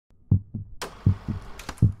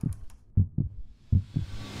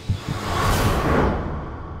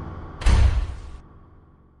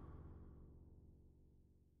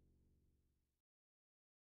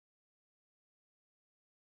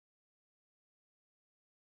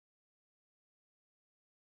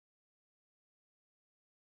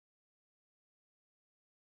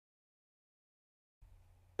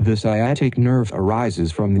The sciatic nerve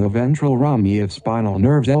arises from the ventral rami of spinal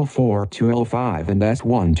nerves L4 to L5 and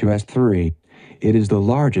S1 to S3. It is the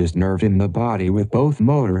largest nerve in the body with both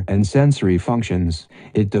motor and sensory functions.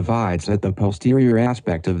 It divides at the posterior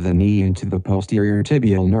aspect of the knee into the posterior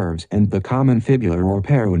tibial nerves and the common fibular or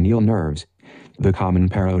peroneal nerves. The common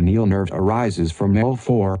peroneal nerve arises from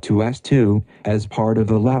L4 to S2 as part of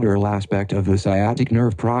the lateral aspect of the sciatic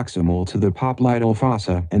nerve proximal to the popliteal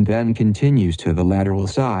fossa and then continues to the lateral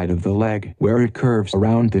side of the leg where it curves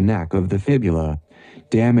around the neck of the fibula.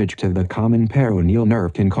 Damage to the common peroneal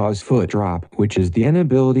nerve can cause foot drop, which is the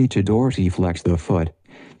inability to dorsiflex the foot.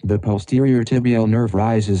 The posterior tibial nerve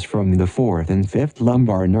rises from the fourth and fifth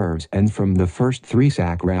lumbar nerves and from the first three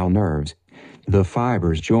sacral nerves. The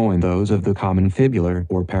fibers join those of the common fibular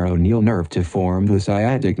or peroneal nerve to form the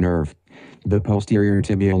sciatic nerve. The posterior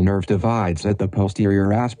tibial nerve divides at the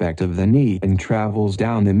posterior aspect of the knee and travels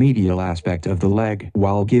down the medial aspect of the leg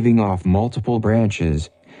while giving off multiple branches.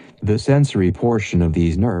 The sensory portion of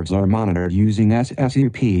these nerves are monitored using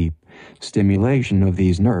SSEP. Stimulation of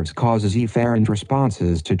these nerves causes efferent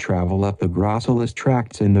responses to travel up the gracilis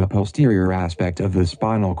tracts in the posterior aspect of the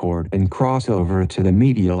spinal cord and cross over to the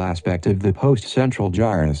medial aspect of the postcentral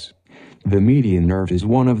gyrus. The median nerve is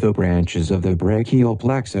one of the branches of the brachial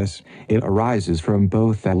plexus. It arises from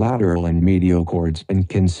both the lateral and medial cords and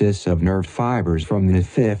consists of nerve fibers from the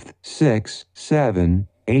 5th, 6th, 7th,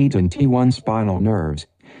 8th and T1 spinal nerves.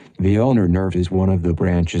 The ulnar nerve is one of the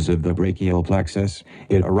branches of the brachial plexus.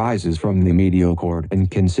 It arises from the medial cord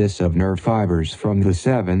and consists of nerve fibers from the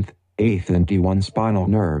 7th, 8th and T1 spinal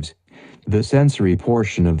nerves. The sensory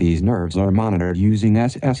portion of these nerves are monitored using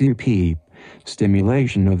SSEP.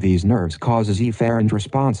 Stimulation of these nerves causes efferent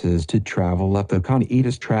responses to travel up the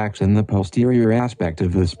conatus tracts in the posterior aspect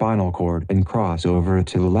of the spinal cord and cross over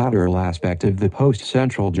to the lateral aspect of the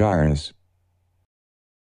postcentral gyrus.